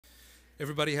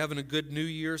Everybody having a good new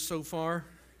year so far?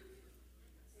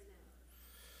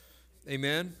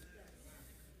 Amen?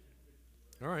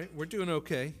 All right, we're doing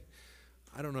okay.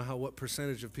 I don't know what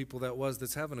percentage of people that was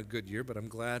that's having a good year, but I'm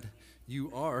glad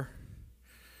you are.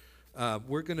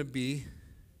 We're going to be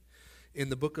in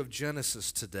the book of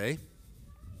Genesis today,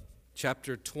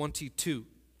 chapter 22.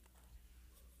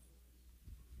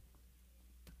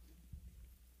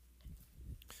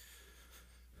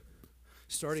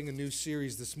 Starting a new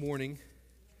series this morning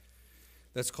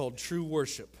that's called True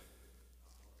Worship.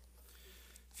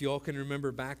 If you all can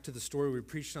remember back to the story, we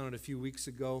preached on it a few weeks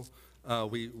ago.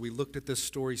 We looked at this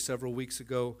story several weeks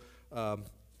ago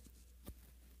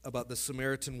about the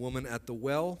Samaritan woman at the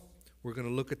well. We're going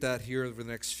to look at that here over the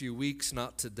next few weeks,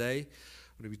 not today.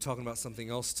 I'm going to be talking about something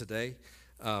else today.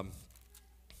 But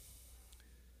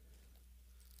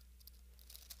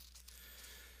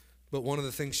one of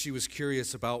the things she was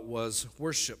curious about was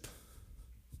worship.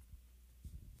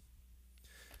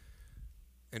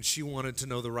 And she wanted to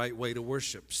know the right way to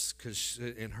worship, because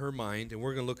in her mind, and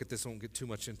we're going to look at this, I won't get too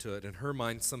much into it. In her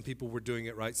mind, some people were doing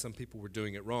it right, some people were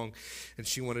doing it wrong, and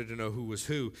she wanted to know who was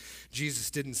who.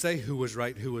 Jesus didn't say who was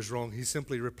right, who was wrong. He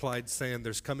simply replied saying,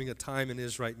 there's coming a time, and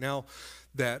is right now,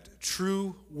 that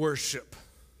true worship,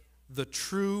 the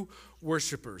true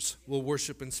worshipers will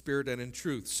worship in spirit and in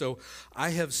truth. So I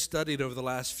have studied over the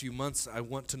last few months. I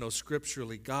want to know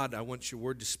scripturally, God, I want your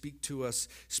word to speak to us,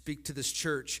 speak to this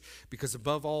church, because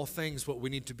above all things, what we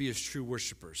need to be is true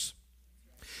worshipers.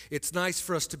 It's nice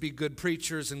for us to be good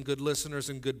preachers and good listeners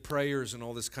and good prayers and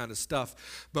all this kind of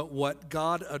stuff. But what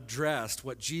God addressed,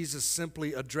 what Jesus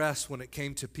simply addressed when it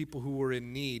came to people who were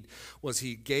in need, was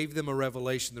he gave them a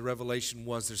revelation. The revelation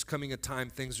was there's coming a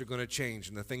time things are going to change.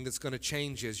 And the thing that's going to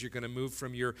change is you're going to move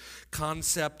from your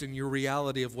concept and your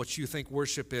reality of what you think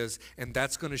worship is, and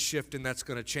that's going to shift and that's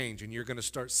going to change. And you're going to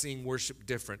start seeing worship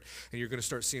different. And you're going to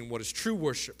start seeing what is true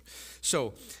worship.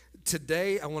 So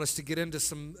today, I want us to get into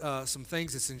some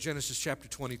things. It's in Genesis chapter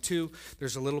 22.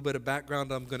 There's a little bit of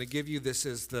background I'm going to give you. This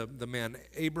is the man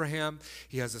Abraham.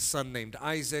 He has a son named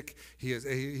Isaac.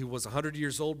 He was 100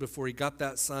 years old before he got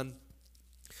that son.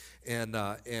 And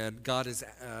God is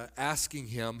asking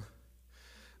him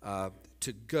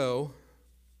to go.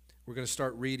 We're going to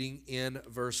start reading in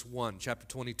verse 1, chapter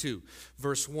 22.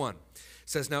 Verse 1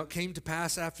 says, Now it came to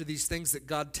pass after these things that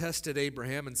God tested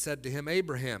Abraham and said to him,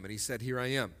 Abraham. And he said, Here I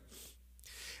am.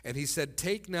 And he said,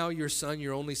 Take now your son,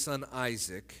 your only son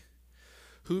Isaac,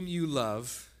 whom you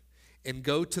love, and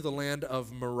go to the land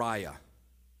of Moriah,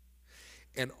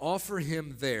 and offer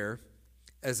him there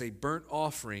as a burnt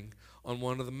offering on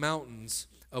one of the mountains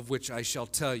of which I shall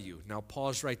tell you. Now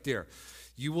pause right there.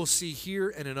 You will see here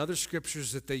and in other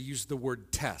scriptures that they use the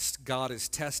word test. God is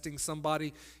testing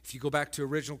somebody. If you go back to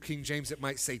original King James, it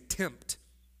might say tempt.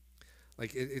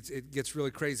 Like it gets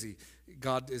really crazy.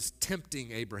 God is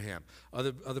tempting Abraham.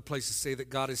 Other places say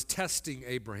that God is testing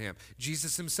Abraham.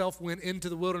 Jesus himself went into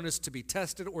the wilderness to be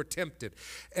tested or tempted.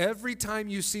 Every time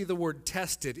you see the word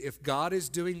tested, if God is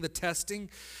doing the testing,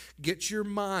 get your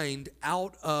mind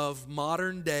out of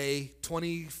modern day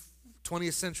 20th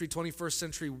century, 21st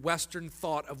century Western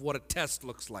thought of what a test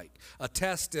looks like. A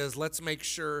test is, let's make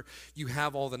sure you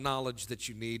have all the knowledge that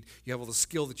you need, you have all the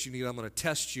skill that you need. I'm going to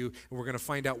test you, and we're going to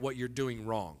find out what you're doing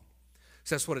wrong.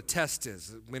 So that's what a test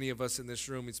is. Many of us in this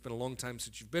room, it's been a long time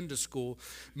since you've been to school.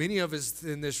 Many of us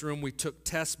in this room, we took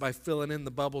tests by filling in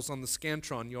the bubbles on the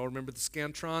Scantron. You all remember the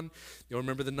Scantron? You all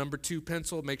remember the number 2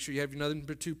 pencil? Make sure you have your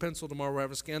number 2 pencil tomorrow. We'll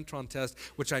have a Scantron test,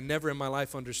 which I never in my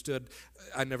life understood.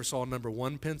 I never saw a number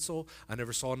 1 pencil. I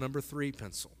never saw a number 3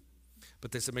 pencil.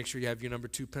 But they said, make sure you have your number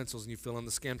 2 pencils and you fill in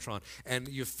the Scantron. And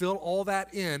you fill all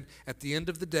that in at the end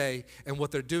of the day, and what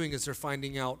they're doing is they're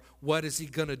finding out what is he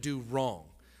going to do wrong.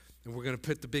 And we're going to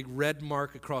put the big red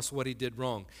mark across what he did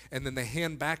wrong. And then they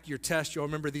hand back your test. You'll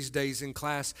remember these days in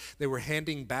class, they were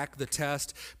handing back the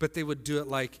test, but they would do it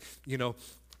like,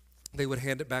 they would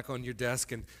hand it back on your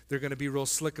desk, and they're going to be real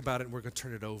slick about it, and we're going to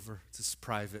turn it over. It's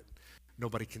private.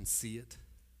 Nobody can see it,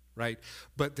 right?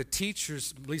 But the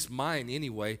teachers, at least mine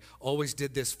anyway, always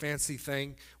did this fancy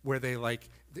thing where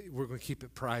we're going to keep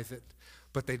it private,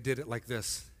 but they did it like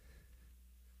this.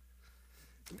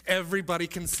 Everybody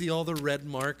can see all the red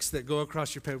marks that go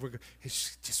across your paper.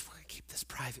 Just want to keep this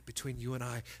private between you and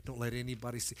I. Don't let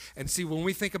anybody see. And see, when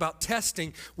we think about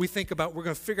testing, we think about we're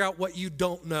going to figure out what you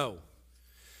don't know.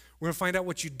 We're going to find out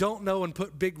what you don't know and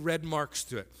put big red marks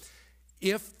to it.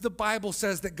 If the Bible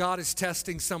says that God is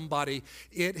testing somebody,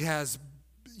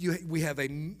 we have a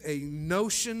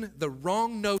notion, the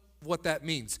wrong notion of what that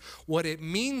means. What it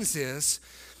means is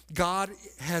God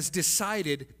has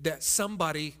decided that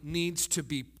somebody needs to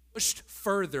be pushed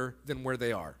further than where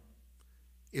they are.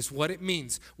 is what it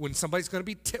means. When somebody's going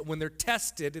to be, when they're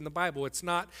tested in the Bible, it's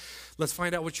not, let's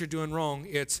find out what you're doing wrong.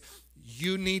 It's,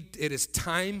 it is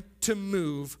time to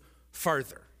move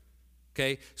further.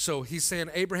 Okay, so he's saying,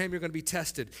 Abraham, you're going to be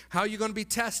tested. How are you going to be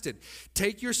tested?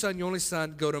 Take your son, your only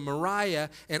son, go to Moriah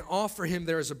and offer him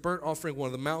there as a burnt offering, one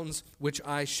of the mountains, which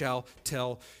I shall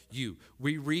tell you.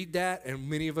 We read that, and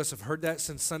many of us have heard that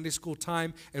since Sunday school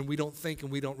time, and we don't think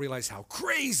and we don't realize how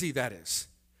crazy that is.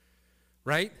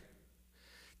 Right?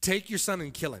 Take your son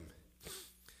and kill him.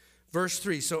 Verse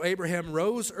 3, so Abraham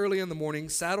rose early in the morning,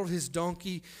 saddled his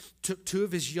donkey, took 2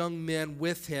 of his young men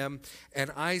with him,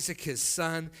 and Isaac his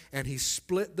son, and he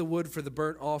split the wood for the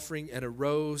burnt offering and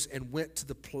arose and went to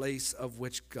the place of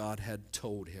which God had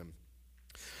told him.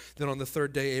 Then on the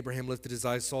 3rd day, Abraham lifted his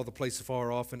eyes, saw the place afar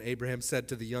off, and Abraham said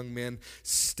to the young men,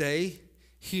 stay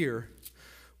here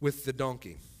with the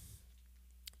donkey.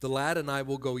 The lad and I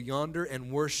will go yonder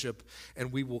and worship,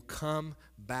 and we will come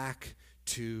back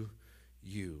to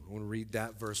you. I want to read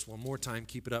that verse one more time.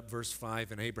 Keep it up, verse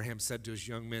 5. And Abraham said to his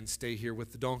young men, stay here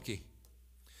with the donkey.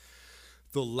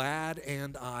 The lad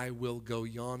and I will go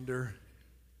yonder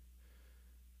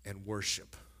and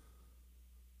worship,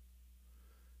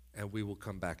 and we will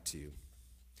come back to you.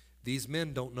 These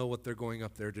men don't know what they're going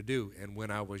up there to do. And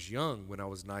when I was young, when I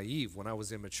was naive, when I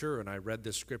was immature, and I read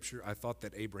this scripture, I thought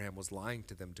that Abraham was lying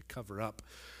to them to cover up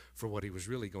for what he was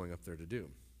really going up there to do.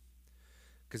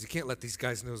 Because you can't let these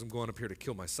guys know I'm going up here to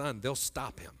kill my son. They'll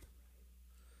stop him.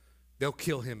 They'll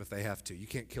kill him if they have to. You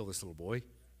can't kill this little boy.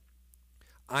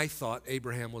 I thought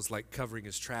Abraham was like covering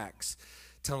his tracks,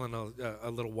 telling a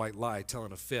little white lie,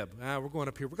 telling a fib. We're going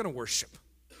up here. We're going to worship.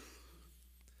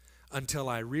 Until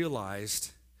I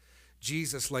realized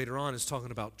Jesus later on is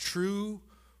talking about true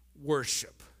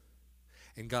worship.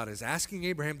 And God is asking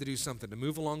Abraham to do something, to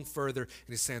move along further. And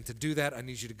he's saying, to do that, I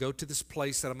need you to go to this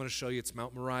place that I'm going to show you. It's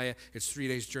Mount Moriah. It's 3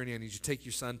 days' journey. I need you to take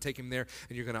your son, take him there,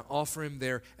 and you're going to offer him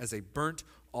there as a burnt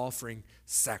offering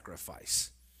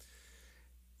sacrifice.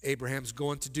 Abraham's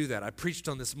going to do that. I preached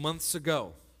on this months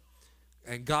ago.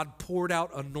 And God poured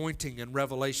out anointing and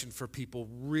revelation for people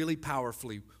really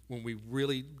powerfully when we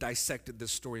really dissected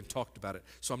this story and talked about it.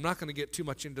 So I'm not going to get too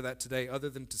much into that today other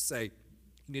than to say,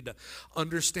 you need to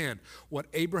understand what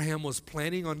Abraham was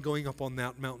planning on going up on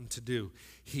that mountain to do.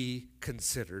 He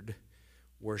considered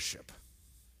worship.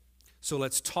 So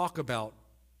let's talk about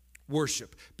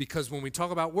worship, because when we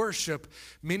talk about worship,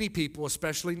 many people,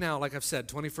 especially now, like I've said,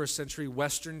 21st century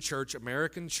Western church,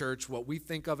 American church, what we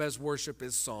think of as worship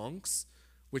is songs,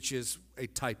 which is a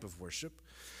type of worship.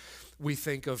 We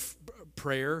think of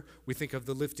prayer. We think of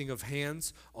the lifting of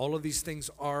hands. All of these things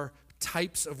are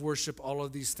types of worship. All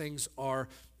of these things are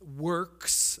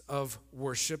works of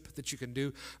worship that you can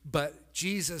do. But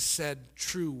Jesus said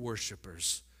true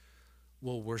worshipers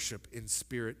will worship in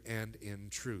spirit and in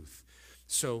truth.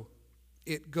 So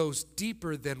it goes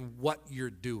deeper than what you're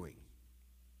doing.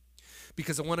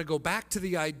 Because I want to go back to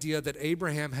the idea that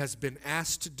Abraham has been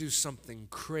asked to do something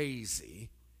crazy,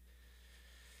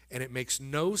 and it makes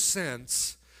no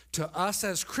sense to us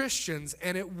as Christians,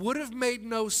 and it would have made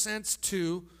no sense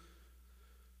to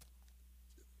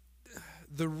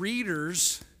the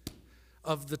readers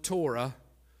of the Torah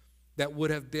that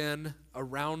would have been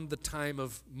around the time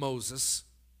of Moses,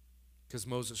 because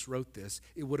Moses wrote this.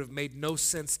 It would have made no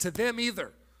sense to them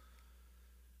either.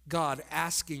 God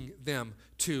asking them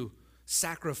to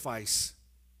sacrifice,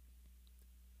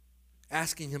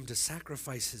 asking him to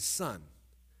sacrifice his son,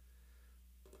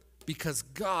 because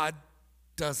God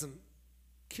doesn't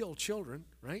kill children,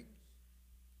 right?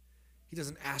 He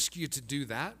doesn't ask you to do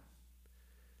that.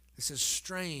 This is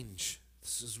strange.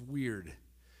 This is weird.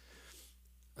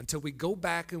 Until we go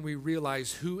back and we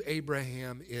realize who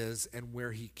Abraham is and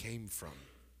where he came from.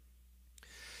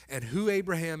 And who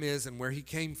Abraham is and where he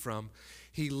came from,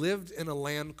 he lived in a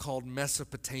land called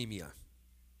Mesopotamia.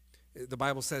 The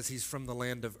Bible says he's from the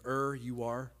land of you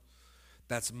are.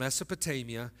 That's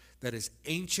Mesopotamia. That is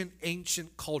ancient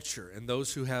culture. And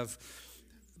those who have,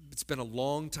 it's been a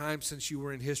long time since you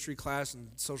were in history class and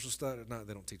social studies. No,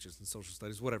 they don't teach us in social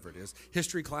studies, whatever it is.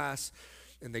 History class.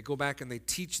 And they go back and they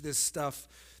teach this stuff.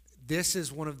 This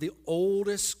is one of the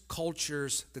oldest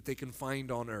cultures that they can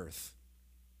find on earth.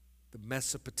 The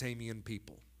Mesopotamian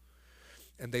people.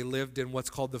 And they lived in what's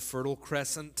called the Fertile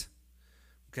Crescent,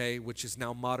 okay, which is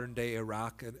now modern day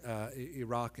Iraq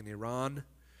and Iran.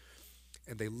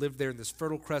 And they lived there in this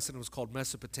Fertile Crescent. It was called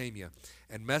Mesopotamia.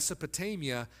 And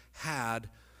Mesopotamia had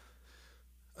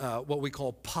what we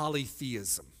call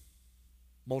polytheism.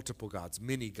 Multiple gods,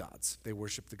 many gods. They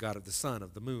worshiped the god of the sun,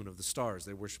 of the moon, of the stars.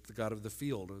 They worshiped the god of the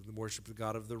field. They worshiped the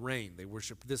god of the rain. They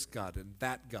worshiped this god and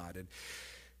that god. And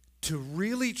to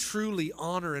really truly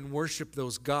honor and worship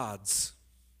those gods,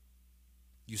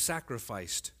 you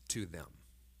sacrificed to them.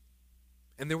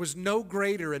 And there was no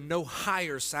greater and no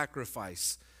higher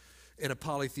sacrifice in a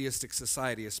polytheistic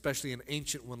society, especially an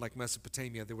ancient one like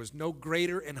Mesopotamia. There was no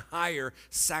greater and higher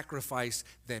sacrifice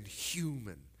than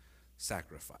human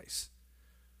sacrifice.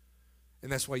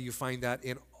 And that's why you find that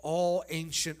in all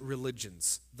ancient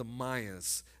religions, the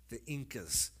Mayas, the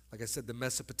Incas, like I said, the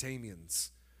Mesopotamians,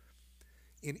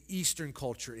 in Eastern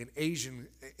culture, in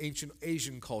ancient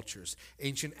Asian cultures,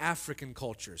 ancient African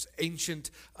cultures,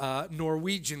 ancient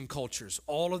Norwegian cultures,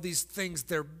 all of these things,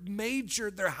 their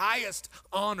highest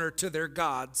honor to their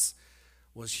gods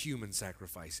was human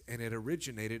sacrifice. And it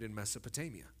originated in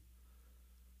Mesopotamia.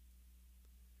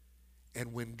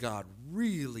 And when God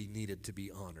really needed to be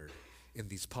honored in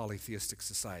these polytheistic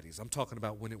societies, I'm talking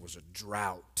about when it was a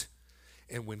drought,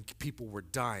 and when people were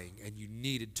dying and you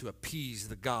needed to appease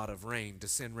the God of rain, to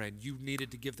send rain, you needed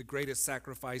to give the greatest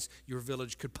sacrifice your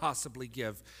village could possibly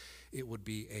give. It would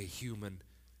be a human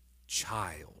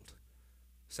child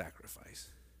sacrifice.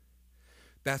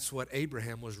 That's what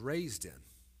Abraham was raised in.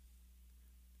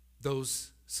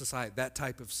 That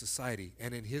type of society.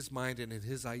 And in his mind and in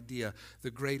his idea,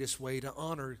 the greatest way to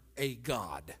honor a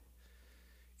God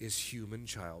is human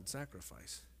child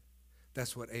sacrifice.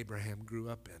 That's what Abraham grew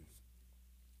up in.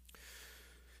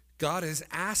 God is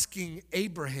asking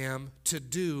Abraham to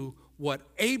do what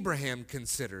Abraham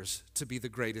considers to be the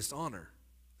greatest honor.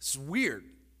 It's weird.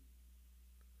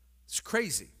 It's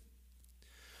crazy.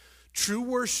 True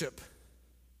worship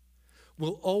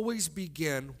will always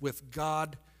begin with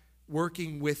God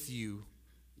working with you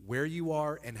where you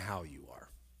are and how you are.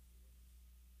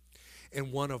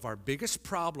 And one of our biggest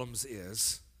problems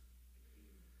is,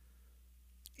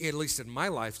 at least in my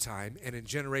lifetime and in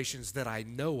generations that I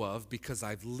know of, because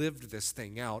I've lived this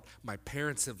thing out, my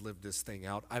parents have lived this thing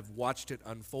out, I've watched it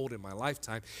unfold in my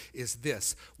lifetime, is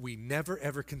this: we never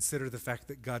ever consider the fact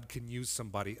that God can use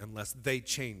somebody unless they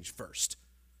change first.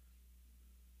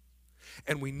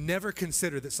 And we never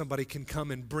consider that somebody can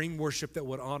come and bring worship that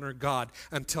would honor God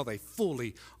until they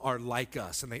fully are like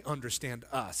us and they understand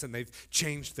us and they've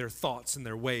changed their thoughts and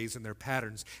their ways and their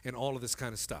patterns and all of this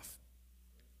kind of stuff.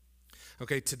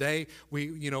 Okay, today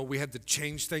we had to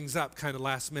change things up kind of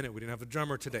last minute. We didn't have a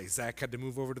drummer today. Zach had to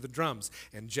move over to the drums.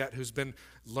 And Jet, who's been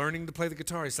learning to play the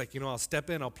guitar, he's like, I'll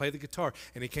step in, I'll play the guitar.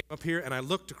 And he came up here, and I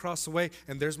looked across the way,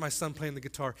 and there's my son playing the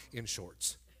guitar in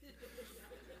shorts.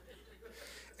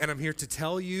 And I'm here to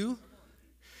tell you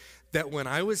that when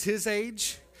I was his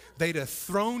age, they'd have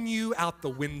thrown you out the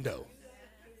window.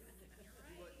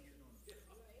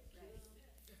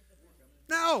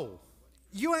 No,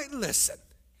 you ain't listen.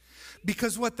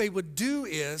 Because what they would do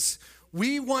is,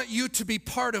 we want you to be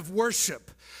part of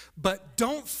worship, but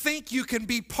don't think you can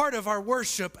be part of our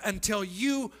worship until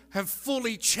you have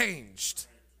fully changed.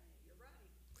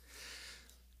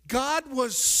 God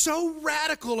was so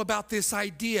radical about this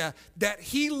idea that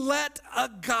he let a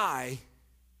guy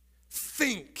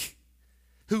think,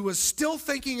 who was still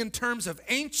thinking in terms of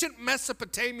ancient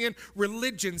Mesopotamian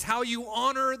religions, how you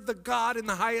honor the God in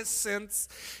the highest sense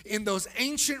in those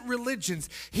ancient religions.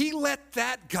 He let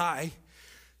that guy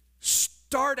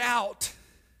start out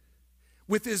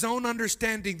with his own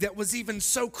understanding that was even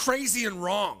so crazy and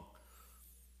wrong.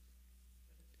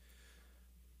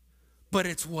 But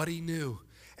it's what he knew.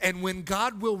 And when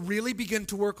God will really begin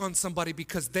to work on somebody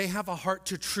because they have a heart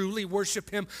to truly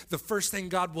worship him, the first thing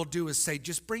God will do is say,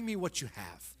 just bring me what you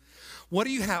have. What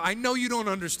do you have? I know you don't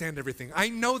understand everything. I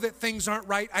know that things aren't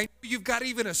right. I know you've got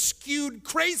even a skewed,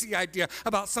 crazy idea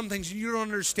about some things you don't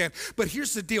understand. But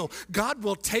here's the deal. God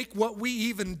will take what we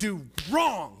even do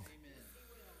wrong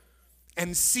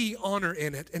and see honor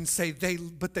in it and say,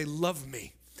 but they love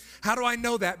me. How do I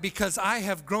know that? Because I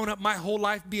have grown up my whole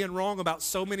life being wrong about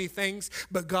so many things,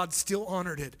 but God still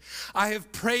honored it. I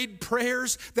have prayed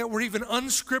prayers that were even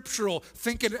unscriptural,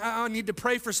 thinking I need to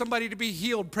pray for somebody to be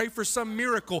healed, pray for some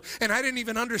miracle. And I didn't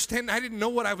even understand. I didn't know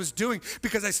what I was doing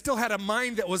because I still had a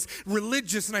mind that was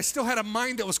religious and I still had a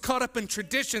mind that was caught up in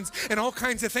traditions and all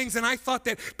kinds of things. And I thought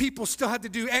that people still had to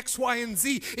do X, Y, and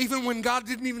Z, even when God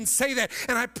didn't even say that.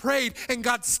 And I prayed and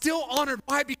God still honored.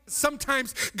 Why? Because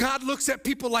sometimes God looks at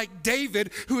people like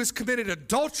David, who has committed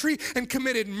adultery and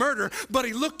committed murder, but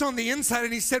he looked on the inside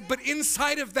and he said, but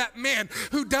inside of that man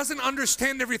who doesn't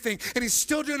understand everything and he's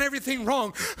still doing everything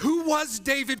wrong, who was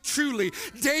David truly?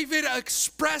 David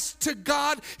expressed to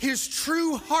God his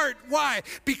true heart. Why?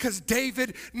 Because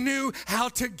David knew how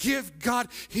to give God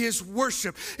his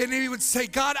worship. And he would say,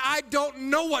 God, I don't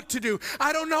know what to do.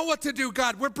 I don't know what to do,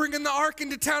 God. We're bringing the ark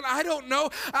into town. I don't know.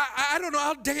 I don't know.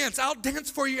 I'll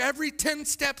dance for you every 10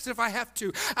 steps if I have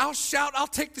to. I'll shout, I'll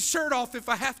take the shirt off if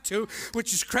I have to,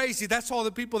 which is crazy. That's all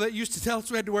the people that used to tell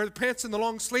us we had to wear the pants and the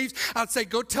long sleeves. I'd say,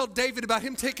 go tell David about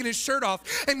him taking his shirt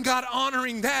off and God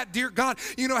honoring that. Dear God,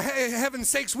 you know, heaven's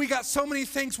sakes, we got so many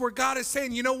things where God is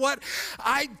saying, you know what?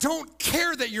 I don't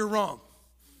care that you're wrong.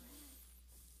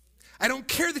 I don't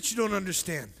care that you don't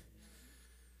understand.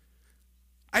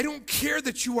 I don't care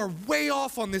that you are way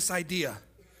off on this idea.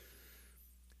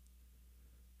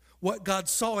 What God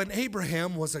saw in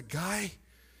Abraham was a guy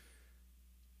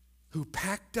who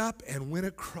packed up and went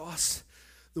across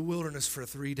the wilderness for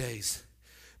 3 days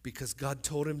because God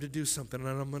told him to do something, and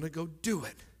I'm going to go do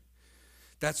it.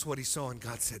 That's what he saw, and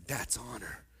God said, that's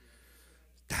honor.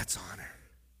 That's honor.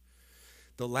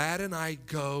 The lad and I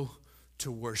go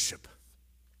to worship.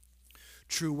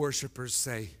 True worshipers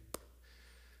say,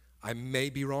 I may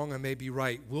be wrong, I may be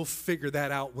right. We'll figure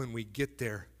that out when we get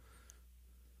there.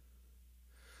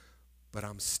 But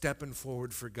I'm stepping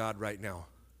forward for God right now.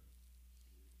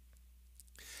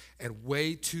 And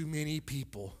way too many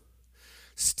people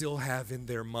still have in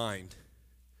their mind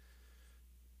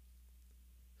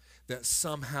that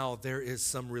somehow there is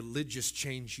some religious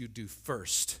change you do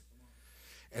first.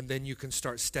 And then you can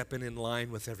start stepping in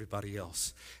line with everybody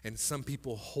else. And some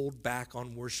people hold back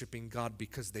on worshiping God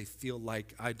because they feel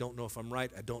like, I don't know if I'm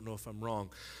right, I don't know if I'm wrong.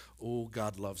 Oh,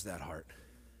 God loves that heart.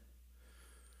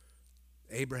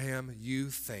 Abraham, you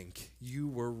think you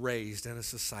were raised in a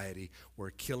society where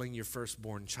killing your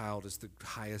firstborn child is the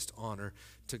highest honor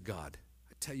to God.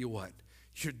 I tell you what,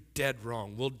 you're dead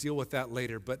wrong. We'll deal with that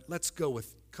later, but let's go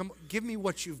with, come, give me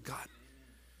what you've got.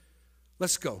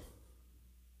 Let's go.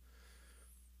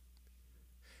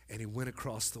 And he went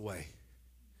across the way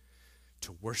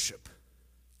to worship.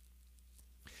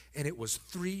 And it was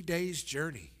 3 days'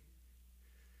 journey.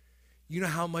 You know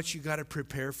how much you got to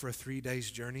prepare for a 3 days'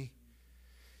 journey?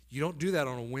 You don't do that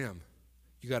on a whim.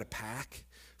 You got to pack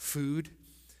food.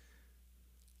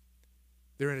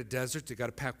 They're in a desert. They got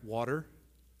to pack water.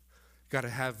 Got to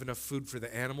have enough food for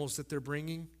the animals that they're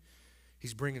bringing.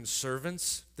 He's bringing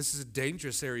servants. This is a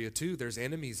dangerous area too. There's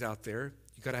enemies out there.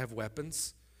 You got to have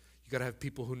weapons. You got to have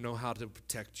people who know how to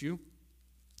protect you.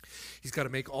 He's got to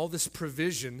make all this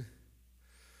provision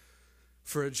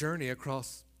for a journey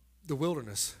across the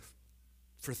wilderness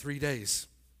for 3 days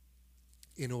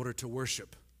in order to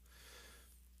worship.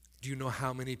 Do you know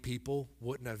how many people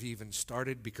wouldn't have even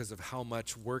started because of how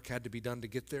much work had to be done to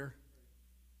get there?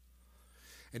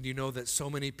 And do you know that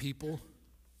so many people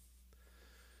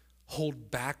hold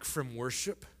back from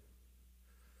worship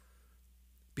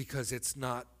because it's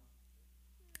not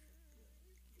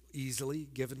easily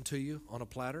given to you on a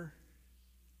platter?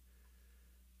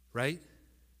 Right?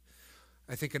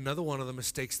 I think another one of the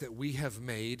mistakes that we have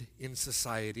made in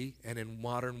society and in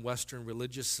modern Western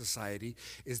religious society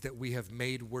is that we have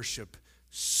made worship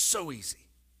so easy.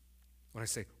 When I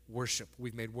say worship,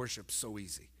 we've made worship so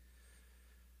easy.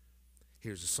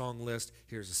 Here's a song list,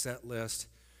 here's a set list.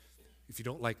 If you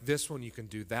don't like this one, you can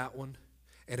do that one.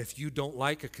 And if you don't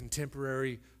like a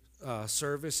contemporary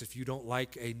service, if you don't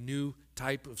like a new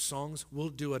type of songs, we'll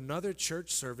do another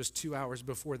church service 2 hours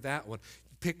before that one.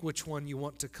 Pick which one you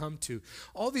want to come to.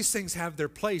 All these things have their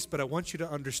place, but I want you to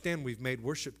understand we've made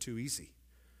worship too easy.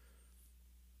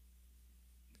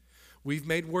 We've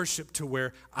made worship to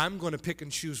where I'm going to pick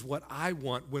and choose what I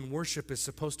want when worship is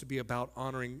supposed to be about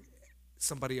honoring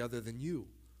somebody other than you.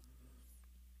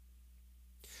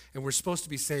 And we're supposed to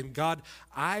be saying, God,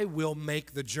 I will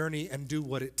make the journey and do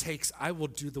what it takes. I will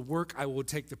do the work. I will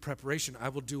take the preparation. I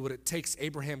will do what it takes.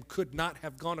 Abraham could not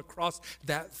have gone across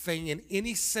that thing in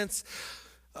any sense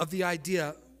of the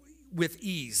idea with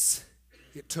ease.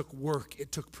 It took work.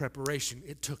 It took preparation.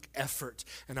 It took effort.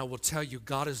 And I will tell you,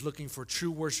 God is looking for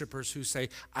true worshipers who say,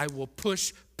 I will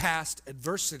push past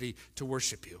adversity to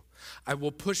worship you. I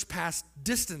will push past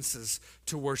distances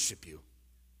to worship you.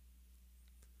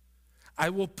 I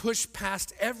will push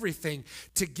past everything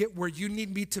to get where you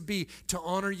need me to be, to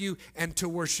honor you and to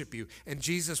worship you. And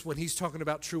Jesus, when he's talking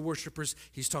about true worshipers,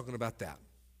 he's talking about that.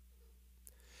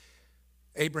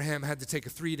 Abraham had to take a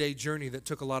 3-day journey that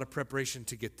took a lot of preparation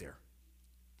to get there.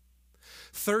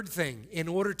 Third thing, in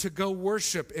order to go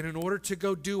worship and in order to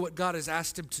go do what God has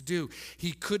asked him to do,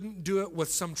 he couldn't do it with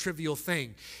some trivial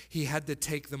thing. He had to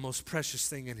take the most precious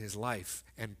thing in his life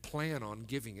and plan on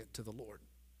giving it to the Lord.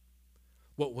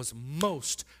 What was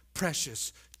most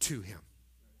precious to him.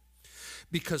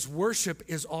 Because worship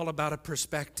is all about a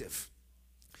perspective.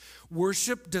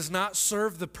 Worship does not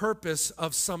serve the purpose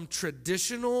of some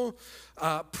traditional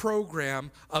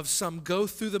program of some go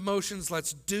through the motions,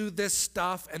 let's do this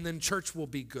stuff, and then church will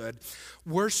be good.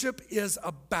 Worship is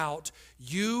about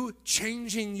you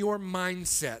changing your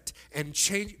mindset and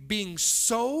being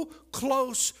so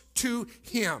close to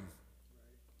Him.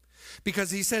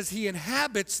 Because He says He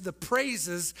inhabits the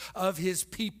praises of His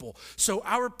people. So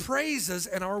our praises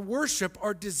and our worship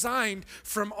are designed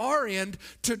from our end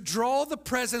to draw the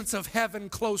presence of heaven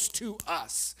close to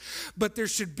us. But there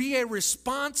should be a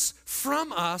response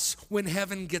from us when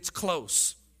heaven gets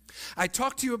close. I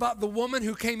talked to you about the woman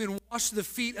who came and washed the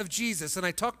feet of Jesus, and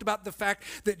I talked about the fact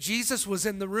that Jesus was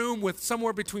in the room with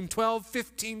somewhere between 12,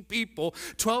 15 people,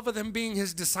 12 of them being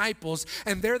His disciples,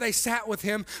 and there they sat with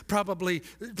Him, probably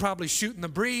shooting the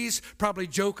breeze, probably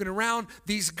joking around.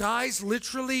 These guys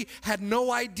literally had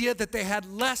no idea that they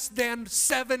had less than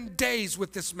 7 days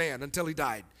with this man until he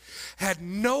died. Had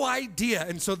no idea,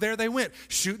 and so there they went,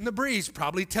 shooting the breeze,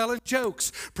 probably telling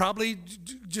jokes, probably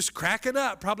just cracking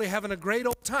up, probably having a great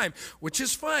old time, which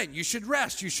is fine. You should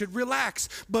rest, you should relax.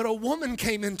 But a woman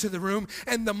came into the room,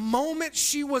 and the moment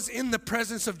she was in the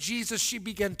presence of Jesus, she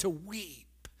began to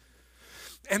weep.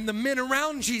 And the men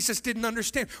around Jesus didn't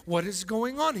understand, what is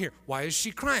going on here? Why is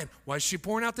she crying? Why is she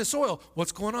pouring out this oil?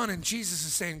 What's going on? And Jesus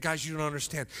is saying, guys, you don't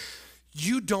understand.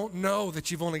 You don't know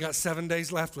that you've only got 7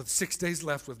 days left with 6 days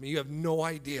left with me. You have no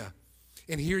idea.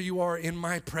 And here you are in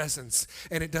my presence,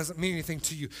 and it doesn't mean anything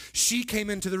to you. She came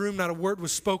into the room, not a word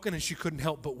was spoken, and she couldn't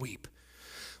help but weep.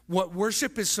 What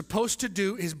worship is supposed to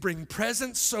do is bring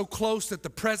presence so close that the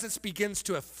presence begins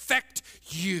to affect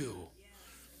you.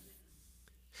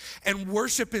 And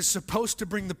worship is supposed to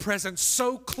bring the presence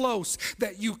so close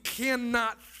that you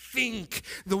cannot think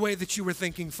the way that you were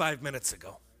thinking 5 minutes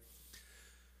ago.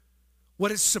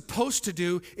 What it's supposed to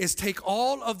do is take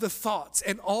all of the thoughts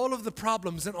and all of the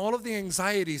problems and all of the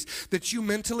anxieties that you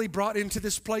mentally brought into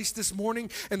this place this morning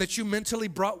and that you mentally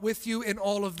brought with you in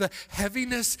all of the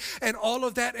heaviness and all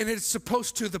of that, and it's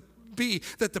supposed to be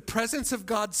that the presence of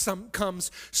God comes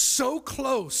so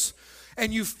close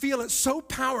and you feel it so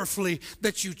powerfully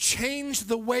that you change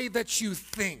the way that you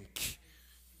think.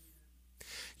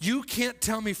 You can't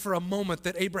tell me for a moment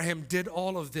that Abraham did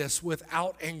all of this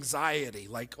without anxiety.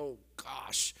 Like, oh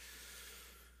gosh,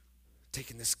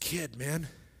 taking this kid, man.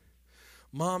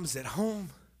 Mom's at home.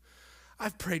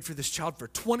 I've prayed for this child for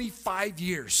 25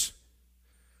 years.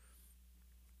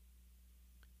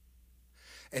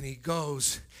 And he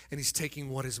goes and he's taking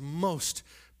what is most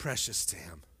precious to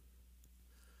him.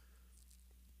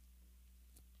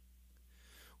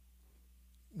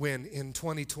 When in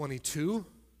 2022,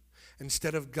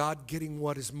 instead of God getting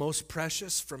what is most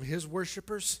precious from His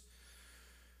worshipers,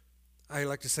 I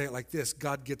like to say it like this: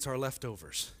 God gets our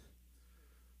leftovers.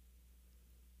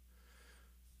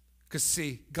 Because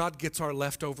see, God gets our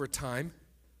leftover time,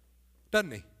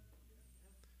 doesn't He?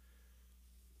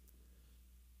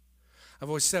 I've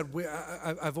always said,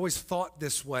 I've always thought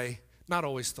this way, not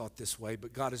always thought this way,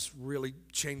 but God has really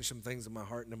changed some things in my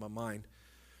heart and in my mind.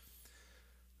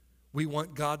 We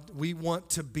want God, we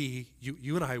want to be,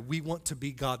 you and I, we want to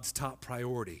be God's top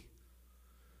priority.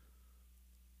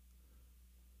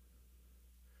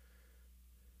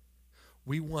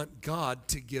 We want God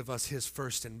to give us His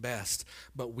first and best,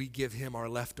 but we give Him our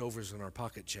leftovers and our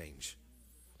pocket change.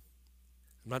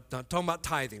 I'm not talking about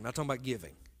tithing, I'm not talking about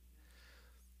giving.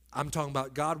 I'm talking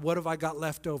about, God, what have I got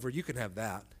left over? You can have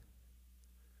that.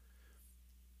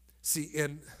 See,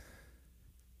 in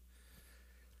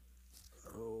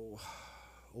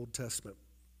Old Testament.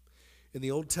 In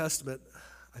the Old Testament,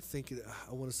 I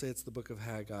want to say it's the book of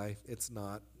Haggai. It's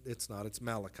not. It's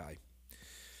Malachi.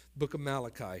 Book of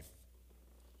Malachi.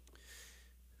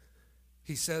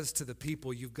 He says to the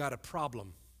people, you've got a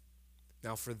problem.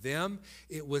 Now for them,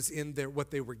 it was in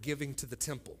what they were giving to the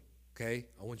temple. Okay?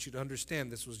 I want you to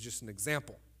understand this was just an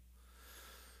example.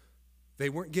 They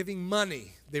weren't giving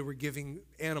money. They were giving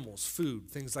animals, food,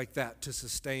 things like that to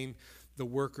sustain the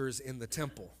workers in the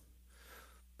temple.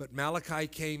 But Malachi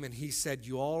came and he said,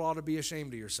 you all ought to be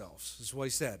ashamed of yourselves. This is what he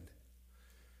said.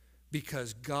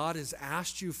 Because God has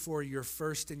asked you for your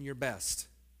first and your best.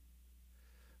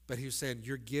 But he was saying,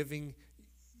 you're giving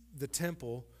the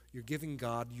temple, you're giving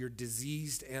God your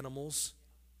diseased animals.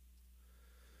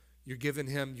 You're giving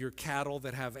Him your cattle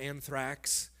that have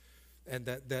anthrax and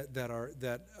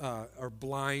that are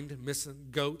blind, missing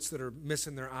goats that are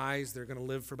missing their eyes. They're going to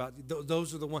live for about,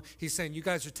 those are the ones. He's saying you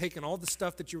guys are taking all the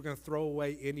stuff that you were going to throw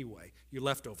away anyway, your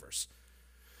leftovers,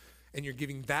 and you're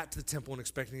giving that to the temple and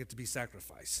expecting it to be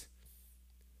sacrifice.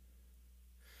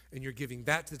 And you're giving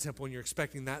that to the temple and you're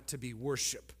expecting that to be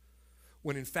worship.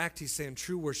 When in fact he's saying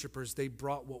true worshipers, they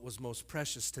brought what was most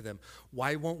precious to them.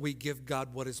 Why won't we give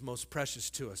God what is most precious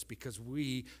to us? Because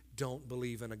we don't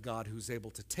believe in a God who's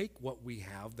able to take what we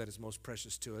have that is most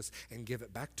precious to us and give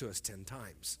it back to us 10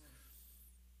 times.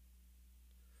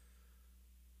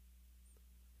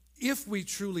 If we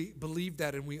truly believed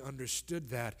that and we understood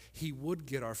that, he would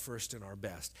get our first and our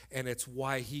best. And it's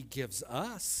why he gives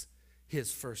us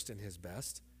his first and his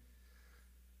best.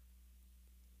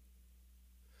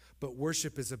 But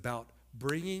worship is about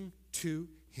bringing to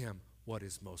him what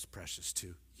is most precious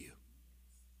to you.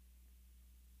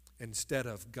 Instead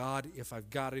of, God, if I've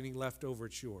got any left over,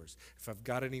 it's yours. If I've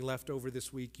got any left over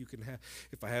this week, you can have.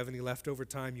 If I have any leftover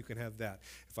time, you can have that.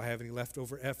 If I have any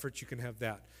leftover effort, you can have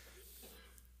that.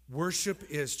 Worship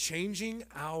is changing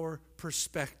our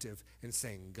perspective and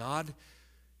saying, God,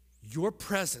 your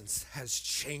presence has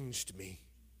changed me.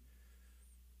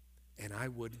 And I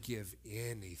would give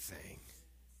anything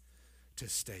to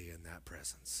stay in that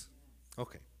presence.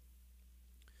 Okay.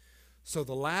 So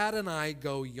the lad and I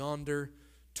go yonder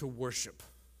to worship.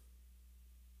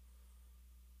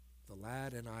 The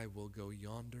lad and I will go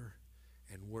yonder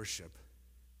and worship.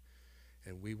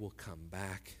 And we will come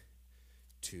back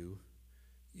to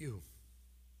you.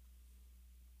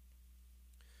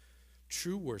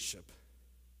 True worship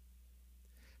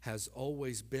has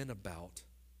always been about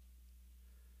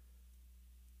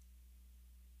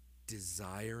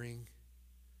desiring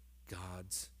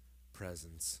God's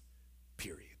presence,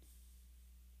 period.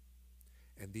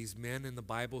 And these men in the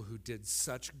Bible who did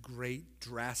such great,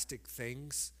 drastic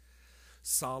things,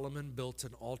 Solomon built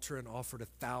an altar and offered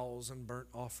 1,000 burnt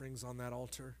offerings on that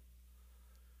altar.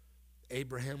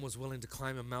 Abraham was willing to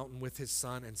climb a mountain with his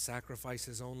son and sacrifice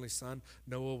his only son.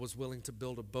 Noah was willing to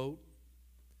build a boat.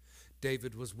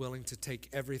 David was willing to take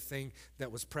everything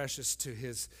that was precious to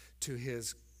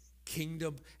his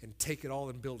kingdom and take it all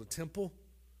and build a temple,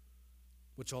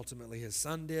 which ultimately his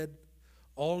son did.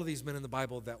 All of these men in the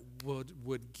Bible that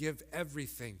would give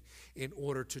everything in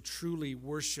order to truly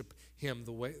worship him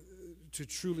to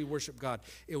truly worship God.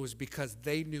 It was because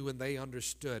they knew and they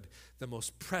understood the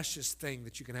most precious thing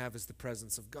that you can have is the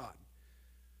presence of God.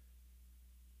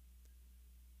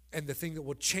 And the thing that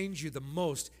will change you the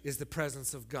most is the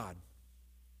presence of God.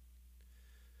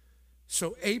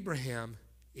 So Abraham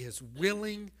is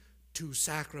willing to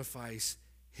sacrifice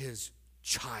his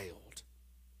child.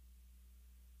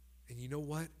 And you know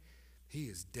what? He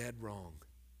is dead wrong.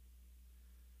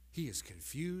 He is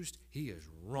confused. He is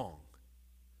wrong.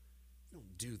 You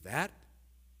don't do that.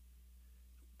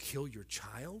 Kill your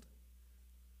child.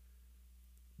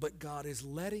 But God is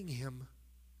letting him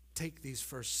take these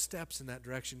first steps in that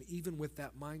direction, even with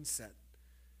that mindset.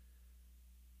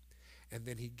 And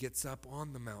then he gets up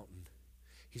on the mountain.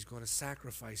 He's going to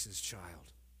sacrifice his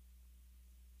child.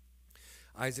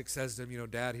 Isaac says to him,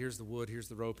 Dad, here's the wood, here's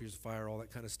the rope, here's the fire, all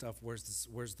that kind of stuff.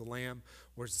 Where's the lamb?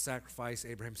 Where's the sacrifice?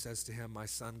 Abraham says to him, my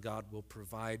son, God will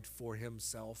provide for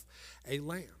himself a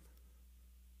lamb.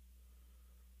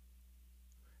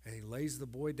 And he lays the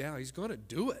boy down. He's going to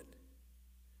do it.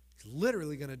 He's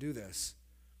literally going to do this.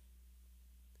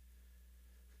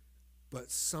 But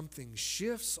something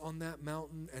shifts on that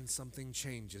mountain and something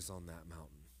changes on that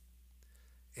mountain.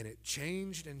 And it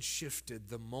changed and shifted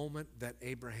the moment that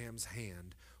Abraham's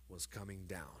hand was coming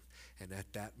down. And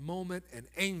at that moment, an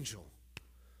angel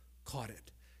caught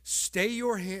it. Stay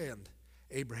your hand,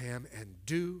 Abraham, and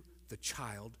do the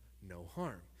child no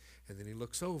harm. And then he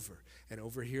looks over, and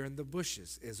over here in the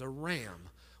bushes is a ram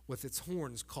with its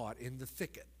horns caught in the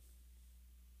thicket.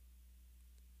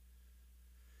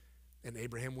 And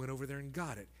Abraham went over there and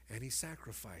got it, and he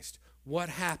sacrificed. What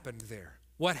happened there?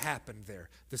 What happened there?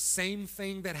 The same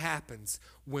thing that happens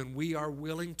when we are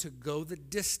willing to go the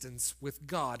distance with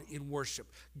God in worship.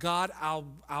 God, I'll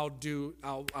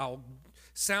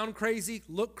sound crazy,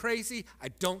 look crazy, I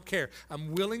don't care.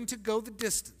 I'm willing to go the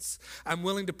distance. I'm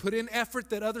willing to put in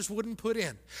effort that others wouldn't put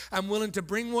in. I'm willing to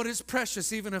bring what is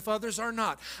precious even if others are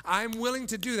not. I'm willing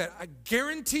to do that. I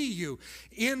guarantee you,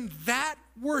 in that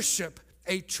worship,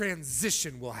 a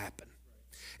transition will happen.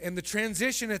 And the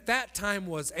transition at that time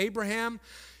was, Abraham,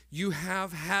 you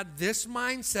have had this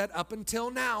mindset up until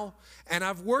now, and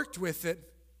I've worked with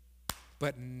it,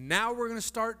 but now we're going to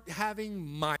start having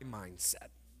my mindset.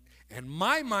 And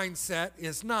my mindset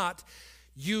is not,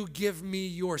 you give me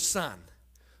your son.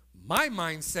 My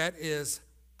mindset is,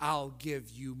 I'll give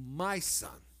you my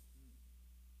son.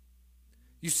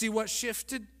 You see what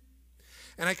shifted?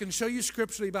 And I can show you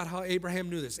scripturally about how Abraham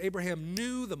knew this. Abraham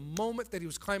knew the moment that he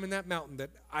was climbing that mountain that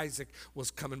Isaac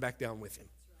was coming back down with him.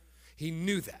 He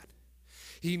knew that.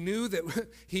 He knew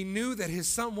that his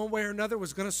son, one way or another,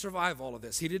 was going to survive all of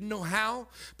this. He didn't know how,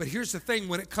 but here's the thing.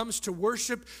 When it comes to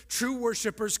worship, true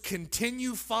worshipers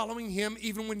continue following him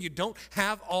even when you don't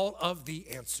have all of the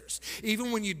answers,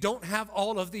 even when you don't have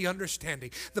all of the understanding.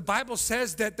 The Bible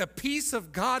says that the peace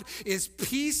of God is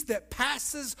peace that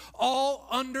passes all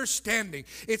understanding.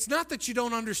 It's not that you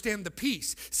don't understand the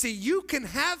peace. See, you can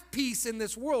have peace in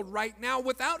this world right now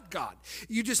without God.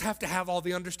 You just have to have all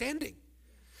the understanding.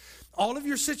 All of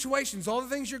your situations, all the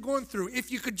things you're going through,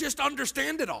 if you could just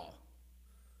understand it all,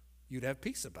 you'd have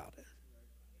peace about it.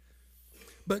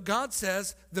 But God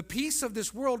says the peace of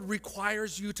this world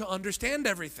requires you to understand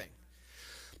everything.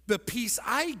 The peace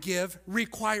I give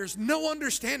requires no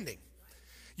understanding.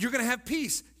 You're going to have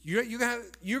peace. You're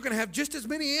going to have just as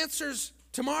many answers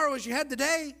tomorrow as you had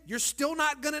today. You're still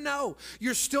not going to know.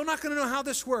 You're still not going to know how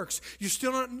this works. You're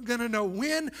still not going to know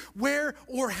when, where,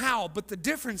 or how. But the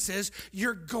difference is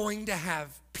you're going to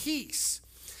have peace.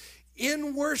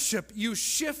 In worship, you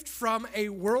shift from a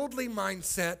worldly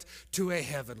mindset to a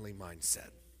heavenly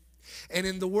mindset. And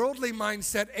in the worldly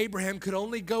mindset, Abraham could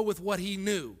only go with what he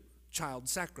knew. Child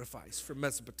sacrifice from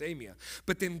Mesopotamia.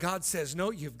 But then God says, no,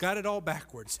 you've got it all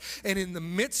backwards. And in the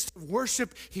midst of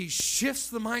worship, he shifts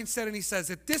the mindset and he says,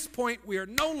 at this point, we are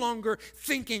no longer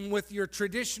thinking with your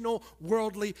traditional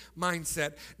worldly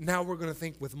mindset. Now we're going to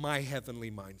think with my heavenly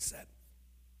mindset.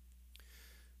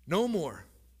 No more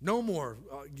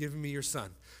giving me your son.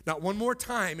 Not one more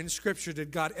time in Scripture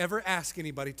did God ever ask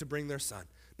anybody to bring their son.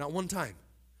 Not one time.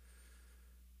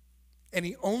 And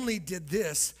he only did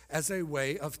this as a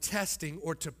way of testing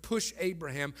or to push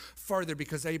Abraham farther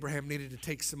because Abraham needed to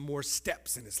take some more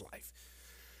steps in his life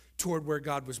toward where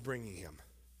God was bringing him.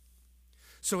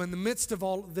 So in the midst of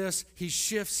all of this, he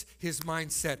shifts his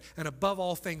mindset. And above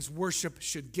all things, worship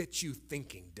should get you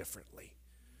thinking differently.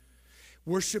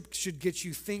 Worship should get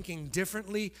you thinking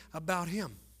differently about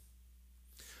him.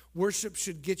 Worship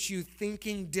should get you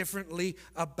thinking differently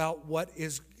about what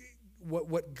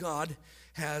God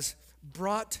has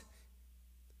brought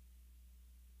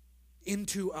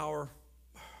into our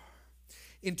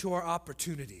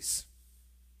opportunities.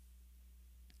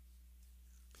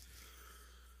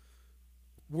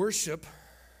 Worship,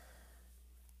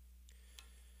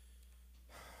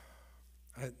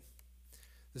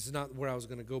 this is not where I was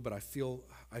going to go, but I feel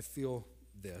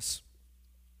this.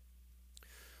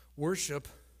 Worship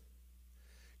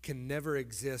can never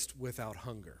exist without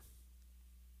hunger.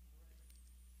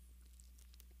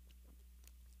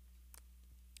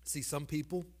 See, some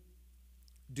people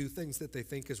do things that they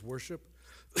think is worship.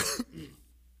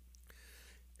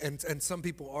 and some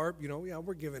people are,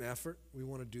 we're giving effort. We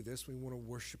want to do this. We want to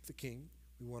worship the King.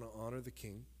 We want to honor the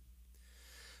King.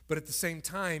 But at the same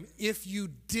time,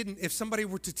 if somebody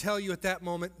were to tell you at that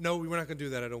moment, no, we're not going to do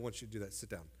that. I don't want you to do that. Sit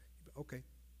down. Okay.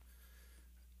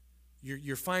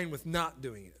 You're fine with not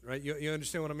doing it, right? You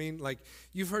understand what I mean? Like,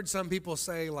 you've heard some people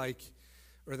say, like,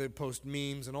 or they post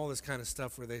memes and all this kind of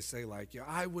stuff where they say, like,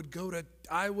 I would go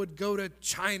to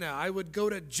China. I would go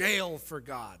to jail for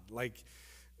God. Like,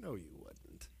 no, you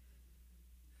wouldn't.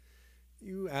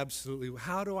 You absolutely.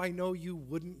 How do I know you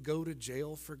wouldn't go to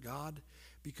jail for God?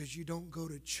 Because you don't go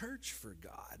to church for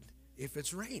God if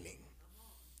it's raining.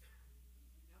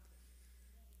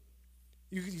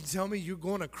 You can tell me you're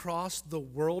going across the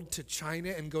world to China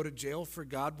and go to jail for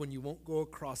God when you won't go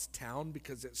across town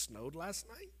because it snowed last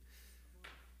night?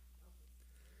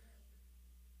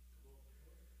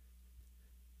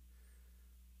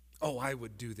 Oh, I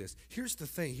would do this. Here's the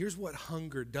thing. Here's what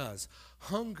hunger does.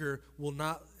 Hunger will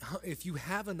not, if you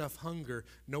have enough hunger,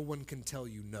 no one can tell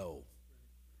you no.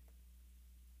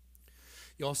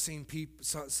 Y'all seen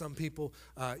some people,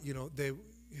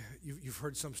 you've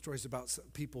heard some stories about some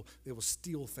people, they will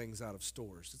steal things out of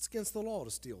stores. It's against the law to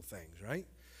steal things, right?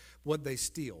 What'd they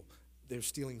steal? They're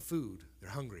stealing food. They're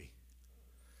hungry.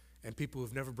 And people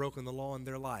who've never broken the law in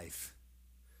their life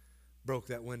broke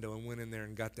that window and went in there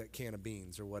and got that can of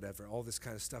beans or whatever, all this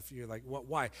kind of stuff. You're like, what?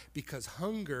 Why? Because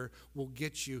hunger will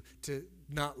get you to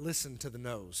not listen to the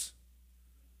no's.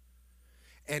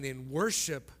 And in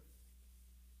worship,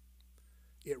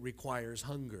 it requires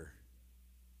hunger.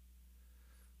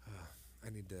 I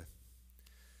need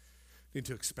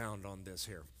to expound on this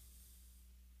here.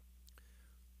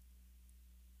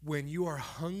 When you are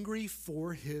hungry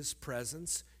for his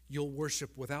presence, you'll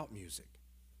worship without music.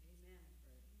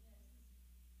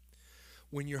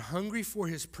 When you're hungry for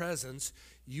his presence,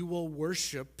 you will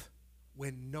worship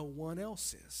when no one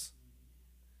else is.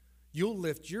 You'll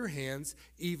lift your hands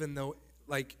even though,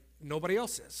 like, nobody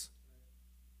else is.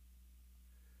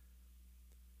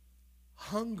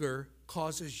 Hunger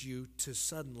causes you to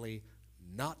suddenly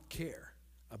not care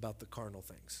about the carnal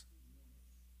things.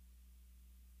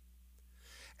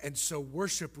 And so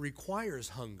worship requires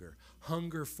hunger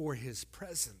for his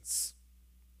presence.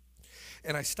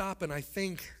 And I stop and I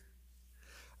think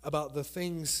about the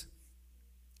things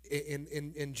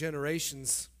in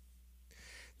generations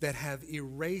that have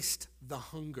erased the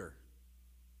hunger.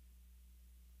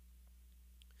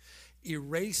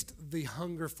 Erased the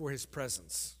hunger for his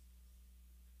presence.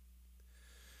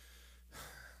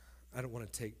 I don't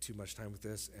want to take too much time with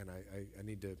this, and I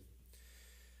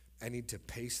need to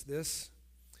pace this,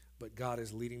 but God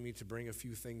is leading me to bring a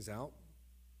few things out.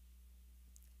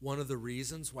 One of the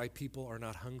reasons why people are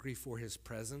not hungry for his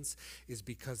presence is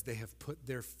because they have put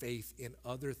their faith in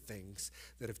other things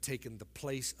that have taken the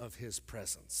place of his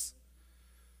presence.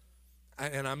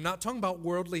 And I'm not talking about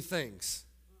worldly things.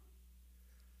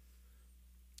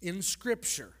 In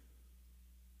Scripture,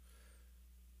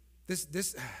 this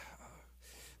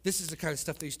is the kind of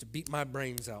stuff they used to beat my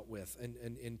brains out with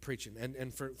in preaching.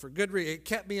 And for good reason, it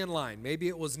kept me in line. Maybe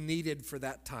it was needed for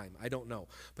that time. I don't know.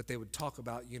 But they would talk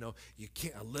about, you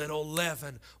can't, a little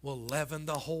leaven will leaven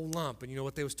the whole lump. And you know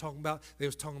what they was talking about? They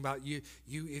was talking about you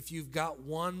if you've got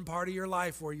one part of your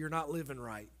life where you're not living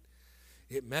right,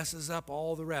 it messes up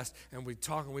all the rest. And we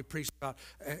talk and we preach about,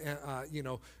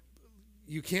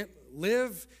 you can't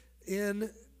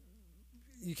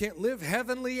live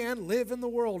heavenly and live in the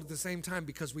world at the same time,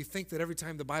 because we think that every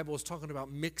time the Bible is talking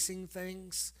about mixing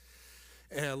things,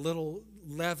 a little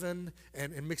leaven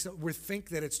and mix up, we think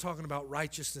that it's talking about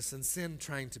righteousness and sin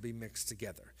trying to be mixed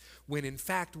together. When in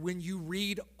fact, when you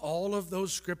read all of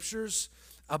those scriptures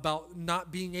about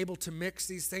not being able to mix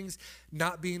these things,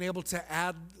 not being able to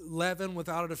add leaven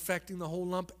without it affecting the whole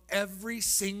lump, every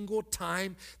single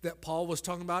time that Paul was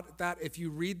talking about that, if you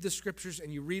read the scriptures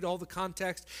and you read all the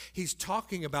context, he's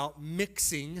talking about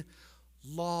mixing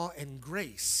law and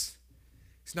grace.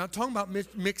 He's not talking about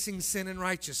mixing sin and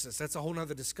righteousness. That's a whole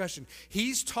other discussion.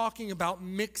 He's talking about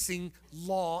mixing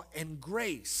law and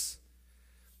grace.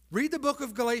 Read the book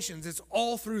of Galatians. It's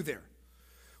all through there.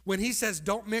 When he says,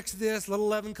 don't mix this, little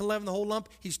leaven can leaven the whole lump,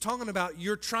 he's talking about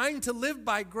you're trying to live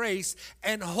by grace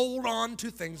and hold on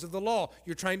to things of the law.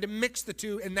 You're trying to mix the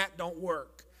two, and that don't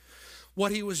work.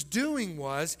 What he was doing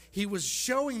was, he was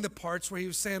showing the parts where he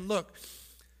was saying, look,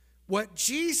 what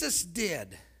Jesus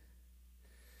did,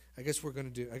 I guess we're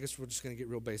just going to get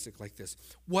real basic like this.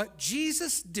 What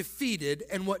Jesus defeated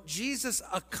and what Jesus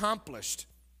accomplished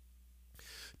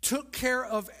took care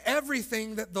of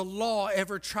everything that the law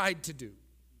ever tried to do.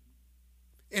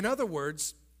 In other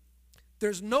words,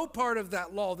 there's no part of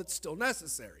that law that's still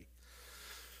necessary.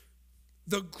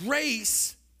 The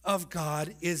grace of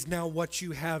God is now what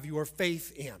you have your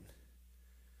faith in.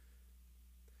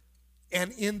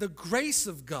 And in the grace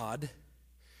of God,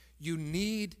 you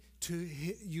need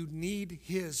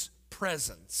his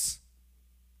presence.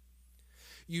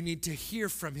 You need to hear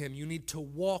from him. You need to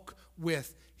walk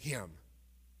with him.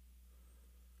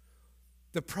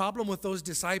 The problem with those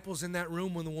disciples in that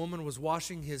room when the woman was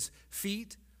washing his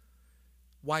feet,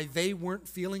 why they weren't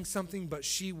feeling something but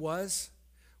she was,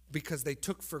 because they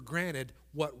took for granted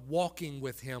what walking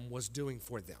with him was doing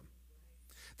for them.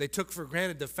 They took for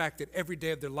granted the fact that every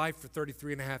day of their life for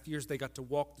 33 and a half years they got to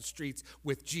walk the streets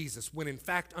with Jesus, when in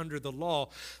fact under the law,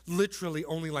 literally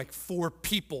only like 4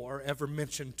 people are ever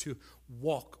mentioned to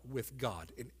walk with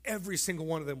God. And every single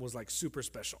one of them was like super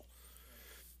special.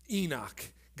 Enoch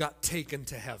got taken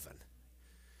to heaven.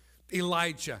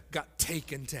 Elijah got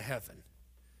taken to heaven.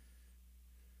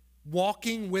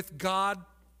 Walking with God,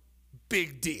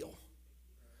 big deal.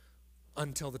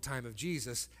 Until the time of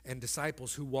Jesus and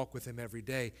disciples who walk with him every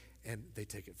day, and they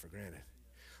take it for granted.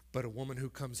 But a woman who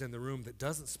comes in the room that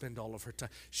doesn't spend all of her time,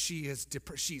 she's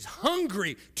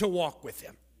hungry to walk with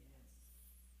him.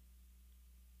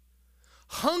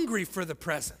 Hungry for the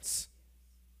presence.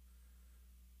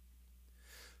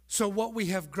 So what we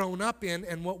have grown up in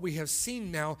and what we have seen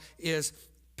now is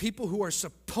people who are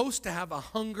supposed to have a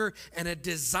hunger and a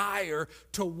desire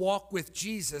to walk with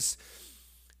Jesus.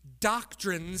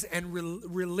 Doctrines and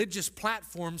religious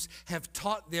platforms have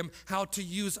taught them how to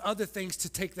use other things to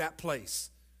take that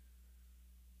place.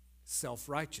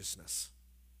 Self-righteousness.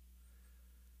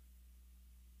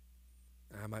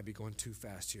 I might be going too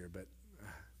fast here, but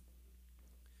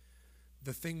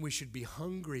the thing we should be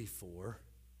hungry for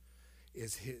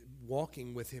is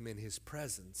walking with him in his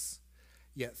presence,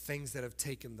 yet things that have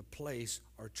taken the place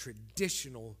are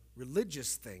traditional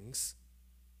religious things,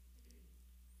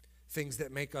 things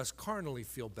that make us carnally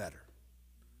feel better.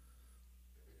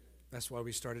 That's why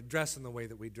we started dressing the way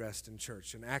that we dressed in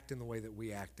church and acting the way that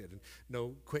we acted. And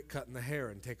no, quit cutting the hair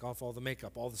and take off all the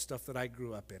makeup, all the stuff that I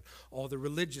grew up in, all the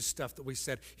religious stuff that we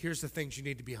said, here's the things you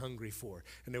need to be hungry for.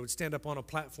 And they would stand up on a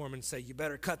platform and say, you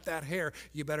better cut that hair,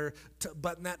 you better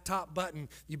button that top button,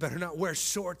 you better not wear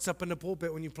shorts up in the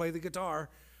pulpit when you play the guitar.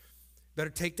 Better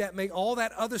take that, make all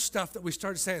that other stuff that we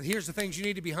started saying, here's the things you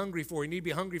need to be hungry for. You need to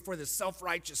be hungry for this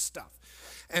self-righteous stuff.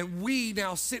 And we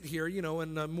now sit here,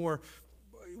 in a more,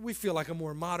 we feel like a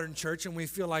more modern church, and we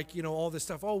feel like, all this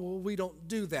stuff, oh, well, we don't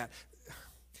do that.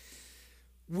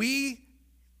 We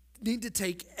need to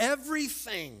take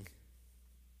everything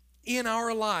in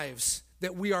our lives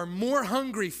that we are more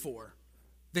hungry for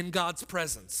than God's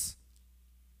presence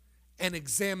and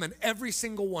examine every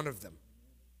single one of them.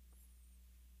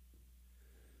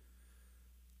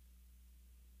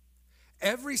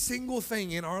 Every single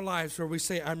thing in our lives where we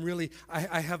say,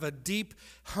 I have a deep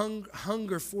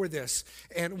hunger for this.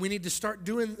 And we need to start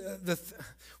doing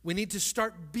we need to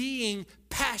start being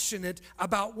passionate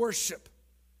about worship.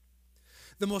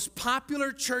 The most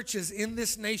popular churches in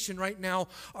this nation right now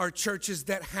are churches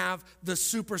that have the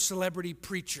super celebrity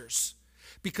preachers.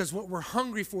 Because what we're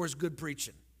hungry for is good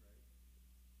preaching.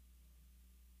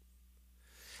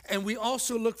 And we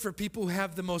also look for people who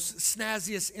have the most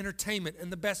snazziest entertainment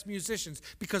and the best musicians,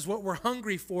 because what we're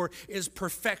hungry for is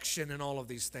perfection in all of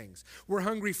these things. We're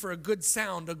hungry for a good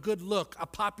sound, a good look, a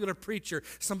popular preacher,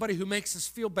 somebody who makes us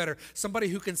feel better, somebody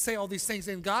who can say all these things.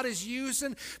 And God is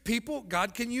using people.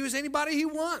 God can use anybody He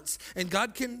wants, and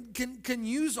God can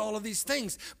use all of these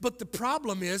things. But the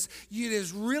problem is, it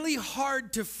is really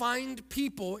hard to find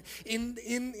people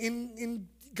in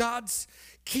God's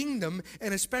kingdom,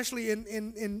 and especially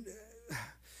in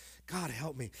God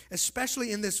help me,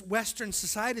 especially in this Western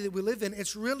society that we live in,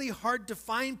 it's really hard to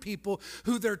find people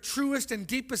who their truest and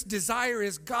deepest desire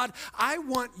is, God, I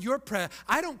want your prayer.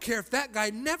 I don't care if that guy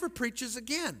never preaches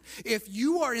again. If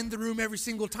you are in the room every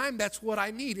single time, that's what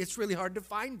I need. It's really hard to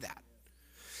find that.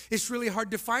 It's really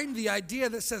hard to find the idea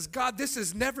that says, God, this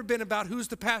has never been about who's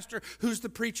the pastor, who's the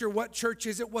preacher, what church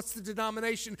is it, what's the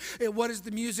denomination, what is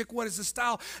the music, what is the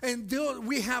style. And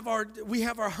we have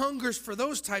our hungers for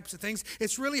those types of things.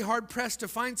 It's really hard pressed to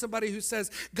find somebody who says,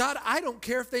 God, I don't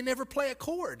care if they never play a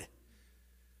chord.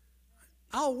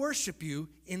 I'll worship you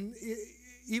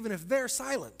even if they're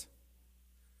silent,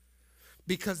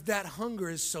 because that hunger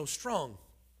is so strong.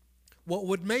 What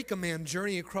would make a man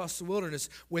journey across the wilderness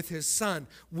with his son,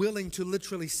 willing to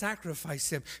literally sacrifice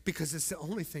him because it's the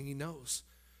only thing he knows?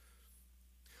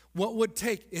 What would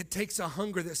take? It takes a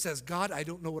hunger that says, God, I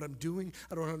don't know what I'm doing.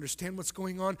 I don't understand what's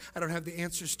going on. I don't have the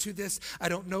answers to this. I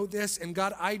don't know this. And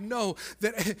God, I know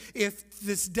that if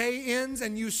this day ends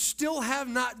and you still have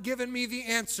not given me the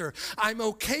answer, I'm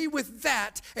okay with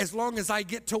that as long as I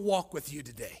get to walk with you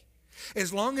today.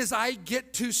 As long as I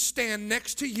get to stand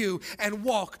next to you and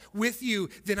walk with you,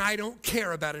 then I don't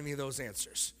care about any of those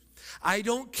answers. I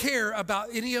don't care about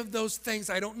any of those things.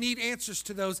 I don't need answers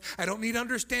to those. I don't need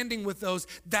understanding with those.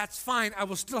 That's fine. I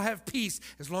will still have peace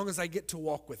as long as I get to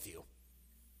walk with you.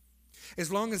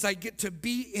 As long as I get to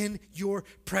be in your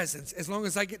presence. As long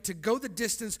as I get to go the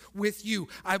distance with you.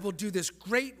 I will do this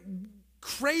great,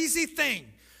 crazy thing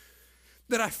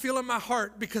that I feel in my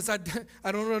heart because I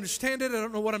don't understand it. I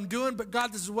don't know what I'm doing, but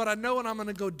God, this is what I know, and I'm going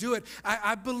to go do it.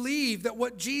 I believe that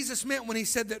what Jesus meant when He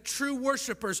said that true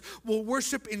worshipers will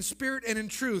worship in spirit and in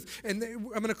truth. And I'm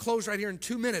going to close right here in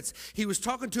 2 minutes. He was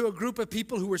talking to a group of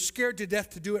people who were scared to death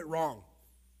to do it wrong.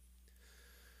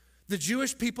 The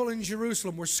Jewish people in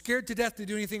Jerusalem were scared to death to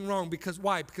do anything wrong. Because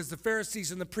why? Because the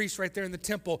Pharisees and the priests right there in the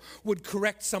temple would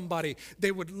correct somebody.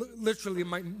 They would literally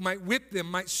might whip them,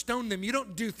 might stone them. You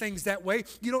don't do things that way.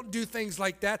 You don't do things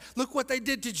like that. Look what they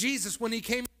did to Jesus when He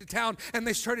came to town and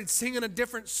they started singing a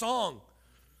different song.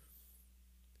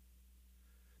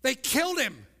 They killed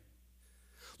Him.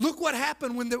 Look what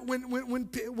happened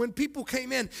when people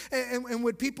came in and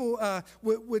when people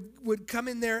would come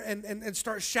in there and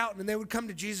start shouting, and they would come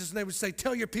to Jesus and they would say,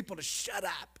 tell your people to shut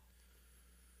up.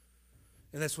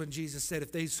 And that's when Jesus said,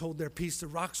 if they hold their peace, the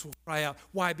rocks will cry out.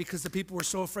 Why? Because the people were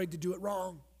so afraid to do it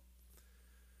wrong.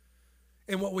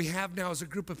 And what we have now is a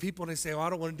group of people, and they say, oh,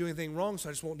 I don't want to do anything wrong, so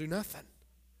I just won't do nothing.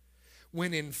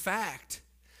 When in fact,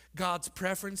 God's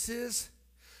preference is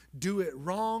do it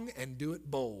wrong and do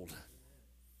it bold.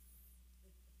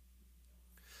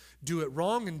 Do it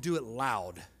wrong and do it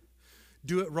loud.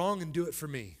 Do it wrong and do it for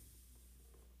me.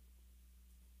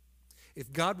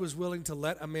 If God was willing to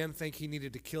let a man think he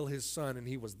needed to kill his son and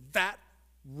he was that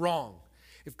wrong,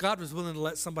 if God was willing to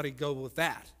let somebody go with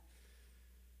that,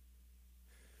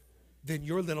 than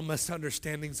your little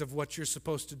misunderstandings of what you're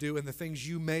supposed to do and the things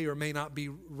you may or may not be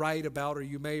right about or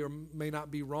you may or may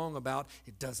not be wrong about.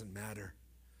 It doesn't matter.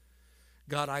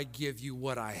 God, I give you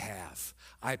what I have.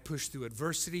 I push through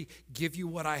adversity, give you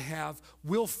what I have.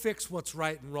 We'll fix what's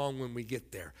right and wrong when we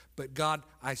get there. But God,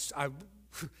 I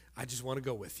just want to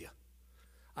go with you.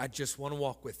 I just want to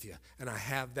walk with you, and I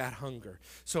have that hunger.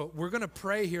 So we're going to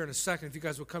pray here in a second. If you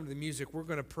guys will come to the music, we're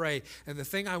going to pray. And the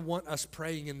thing I want us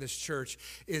praying in this church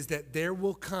is that there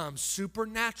will come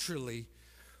supernaturally,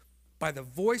 by the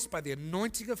voice, by the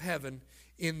anointing of heaven,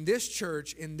 in this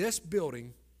church, in this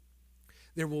building,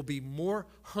 there will be more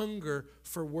hunger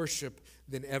for worship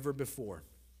than ever before.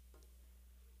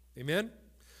 Amen?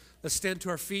 Let's stand to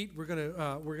our feet. We're going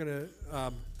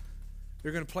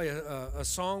to play a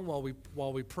song while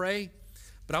we pray.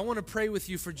 But I want to pray with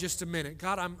you for just a minute.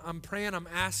 God, I'm praying, I'm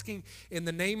asking in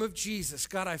the name of Jesus.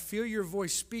 God, I feel your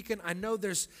voice speaking. I know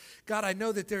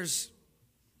that there's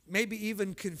maybe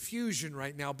even confusion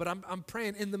right now, but I'm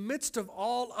praying in the midst of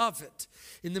all of it,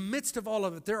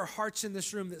 there are hearts in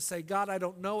this room that say, God, I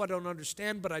don't know, I don't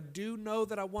understand, but I do know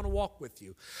that I want to walk with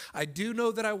you. I do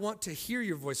know that I want to hear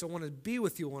your voice. I want to be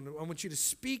with you. I want you to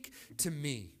speak to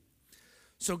me.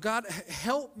 So God,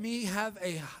 help me have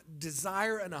a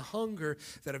desire and a hunger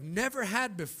that I've never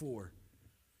had before.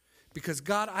 Because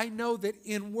God, I know that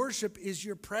in worship is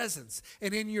your presence.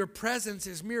 And in your presence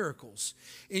is miracles.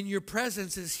 In your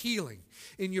presence is healing.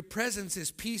 In your presence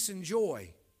is peace and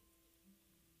joy.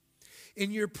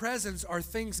 In your presence are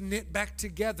things knit back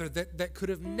together that could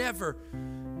have never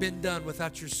been done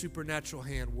without your supernatural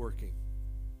hand working.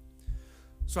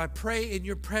 So I pray in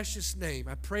your precious name.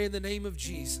 I pray in the name of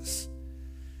Jesus.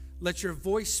 Let your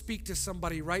voice speak to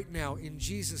somebody right now in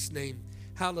Jesus' name.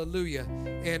 Hallelujah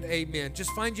and amen.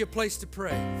 Just find you a place to pray.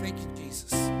 Thank you,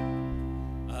 Jesus.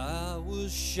 I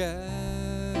was shackled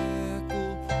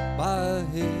by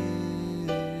hate.